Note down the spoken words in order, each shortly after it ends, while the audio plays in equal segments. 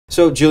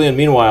So, Julian,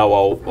 meanwhile,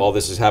 while all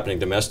this is happening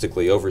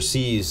domestically,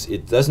 overseas,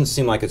 it doesn't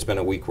seem like it's been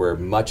a week where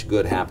much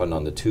good happened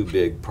on the two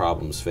big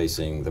problems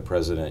facing the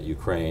president,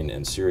 Ukraine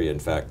and Syria. In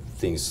fact,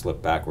 things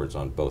slipped backwards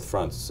on both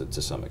fronts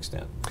to some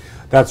extent.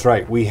 That's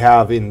right. We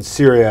have in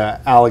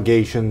Syria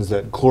allegations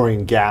that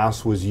chlorine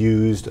gas was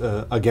used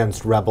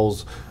against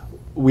rebels.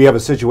 We have a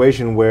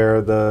situation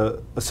where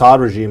the Assad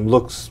regime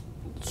looks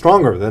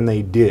stronger than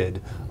they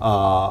did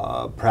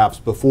perhaps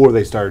before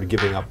they started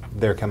giving up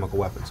their chemical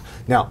weapons.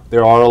 Now,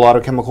 there are a lot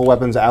of chemical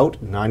weapons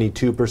out,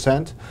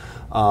 92%,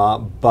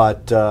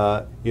 but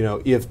you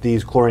know, if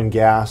these chlorine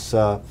gas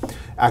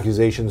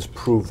accusations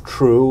prove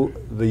true,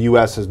 the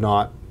U.S. has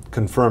not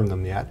confirmed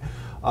them yet.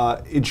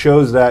 It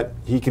shows that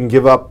he can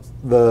give up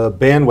the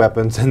banned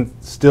weapons and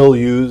still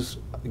use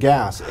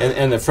gas.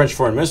 And the French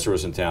foreign minister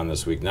was in town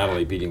this week, not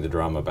only beating the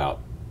drum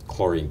about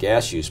chlorine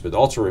gas use, but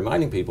also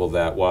reminding people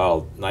that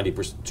while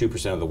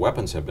 92% of the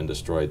weapons have been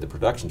destroyed, the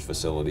production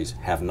facilities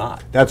have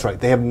not. That's right.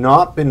 They have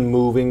not been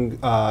moving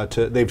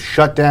they've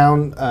shut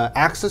down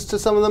access to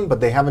some of them, but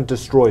they haven't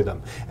destroyed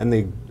them. And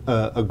the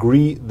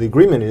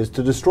agreement is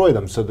to destroy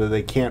them so that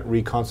they can't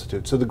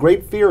reconstitute. So the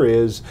great fear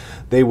is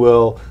they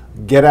will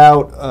get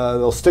out,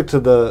 they'll stick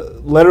to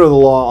the letter of the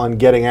law on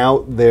getting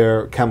out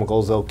their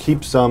chemicals. They'll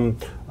keep some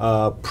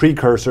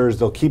precursors,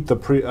 they'll keep the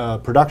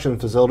production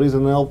facilities,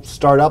 and they'll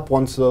start up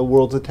once the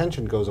world's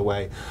attention goes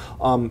away.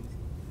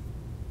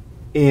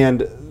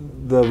 And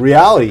the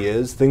reality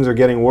is things are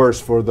getting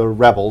worse for the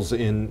rebels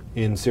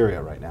in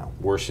Syria right now.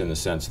 Worse in the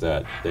sense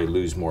that they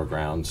lose more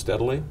ground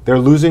steadily? They're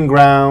losing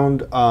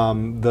ground.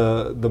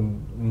 The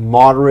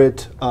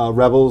moderate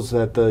rebels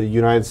that the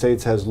United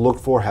States has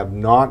looked for have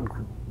not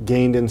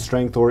gained in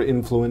strength or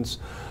influence.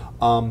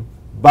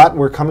 But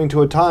we're coming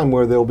to a time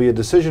where there will be a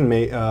decision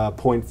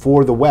point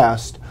for the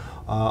West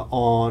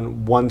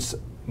on once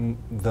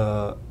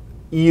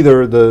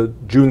either the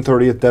June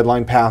 30th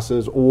deadline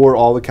passes or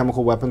all the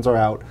chemical weapons are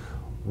out.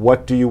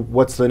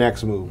 What's the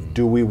next move?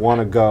 Do we want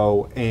to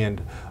go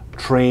and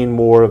train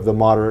more of the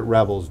moderate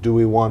rebels? Do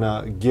we want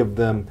to give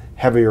them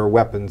heavier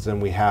weapons than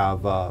we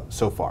have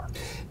so far?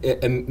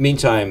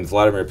 Meantime,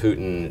 Vladimir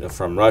Putin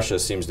from Russia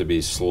seems to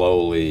be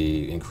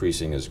slowly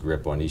increasing his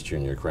grip on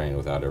eastern Ukraine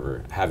without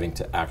ever having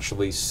to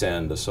actually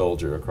send a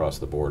soldier across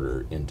the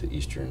border into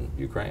eastern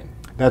Ukraine.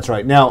 That's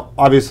right. Now,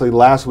 obviously,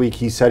 last week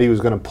he said he was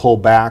going to pull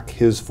back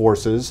his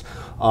forces.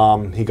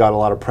 He got a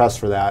lot of press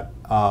for that.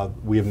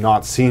 We have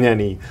not seen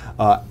any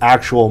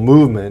actual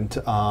movement.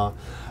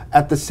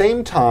 At the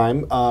same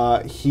time,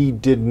 he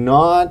did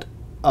not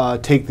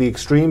take the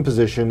extreme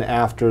position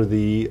after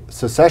the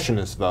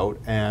secessionist vote,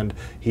 and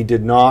he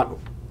did not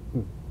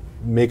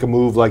make a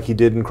move like he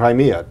did in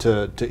Crimea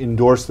to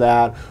endorse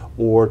that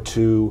or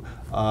to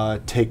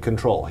take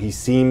control. He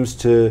seems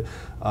to,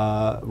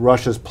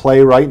 Russia's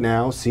play right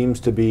now seems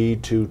to be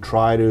to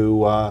try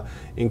to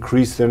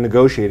increase their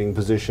negotiating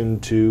position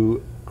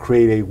to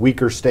create a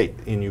weaker state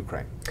in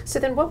Ukraine. So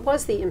then what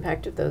was the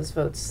impact of those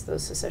votes,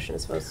 those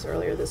secessionist votes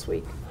earlier this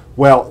week?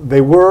 Well,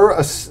 they aren't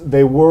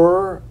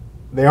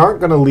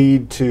going to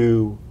lead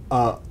to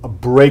a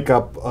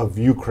breakup of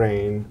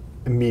Ukraine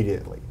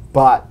immediately,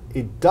 but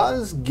it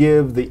does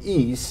give the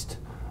East,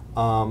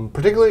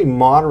 particularly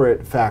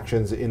moderate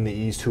factions in the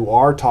East who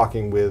are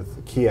talking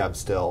with Kiev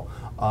still,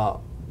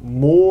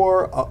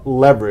 more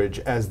leverage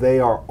as they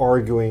are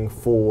arguing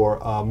for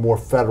a more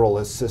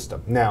federalist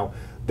system. Now,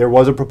 there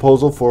was a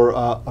proposal for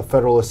a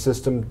federalist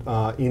system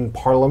in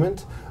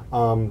Parliament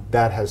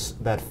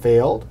that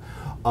failed,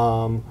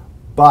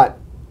 but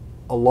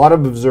a lot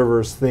of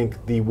observers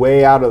think the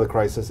way out of the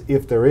crisis,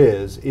 if there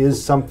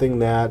is something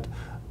that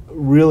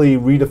really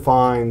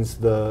redefines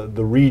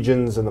the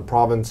regions and the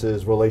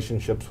provinces'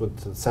 relationships with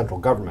the central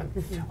government.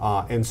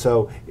 Mm-hmm. And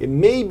so it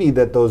may be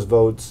that those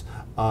votes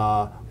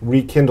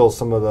rekindle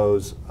some of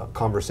those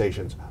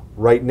conversations.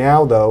 Right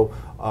now, though,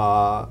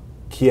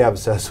 Kiev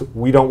says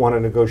we don't want to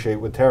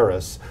negotiate with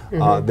terrorists.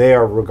 Mm-hmm. They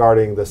are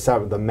regarding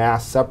the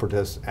mass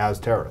separatists as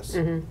terrorists.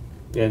 Mm-hmm.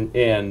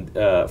 And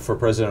for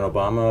President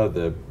Obama,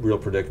 the real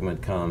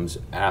predicament comes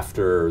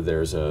after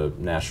there's a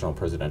national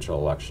presidential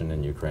election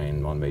in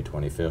Ukraine on May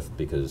 25th,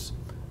 because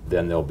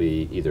then there'll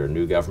be either a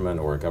new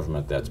government or a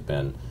government that's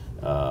been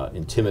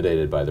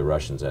intimidated by the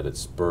Russians at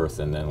its birth,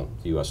 and then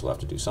the U.S. will have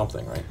to do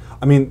something, right?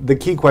 I mean, the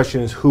key question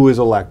is who is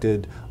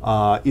elected.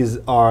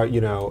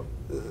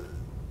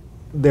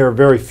 There are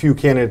very few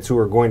candidates who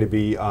are going to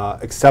be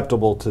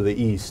acceptable to the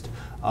East,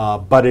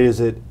 but is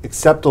it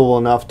acceptable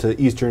enough to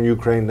Eastern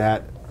Ukraine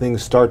that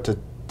things start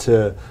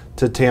to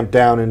tamp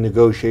down and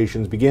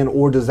negotiations begin,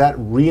 or does that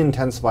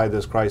re-intensify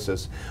this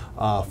crisis,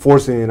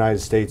 forcing the United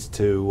States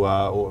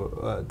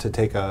to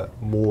take a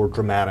more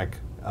dramatic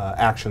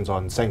actions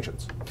on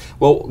sanctions?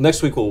 Well,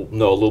 next week we'll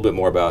know a little bit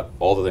more about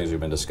all the things we've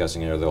been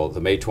discussing here, the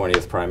May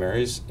 20th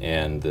primaries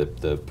and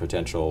the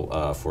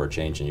potential for a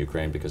change in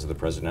Ukraine because of the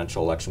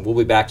presidential election. We'll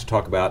be back to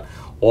talk about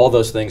all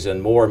those things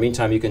and more.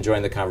 Meantime, you can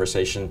join the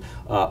conversation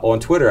on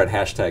Twitter at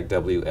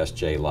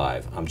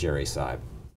 #WSJLive. I'm Jerry Seib.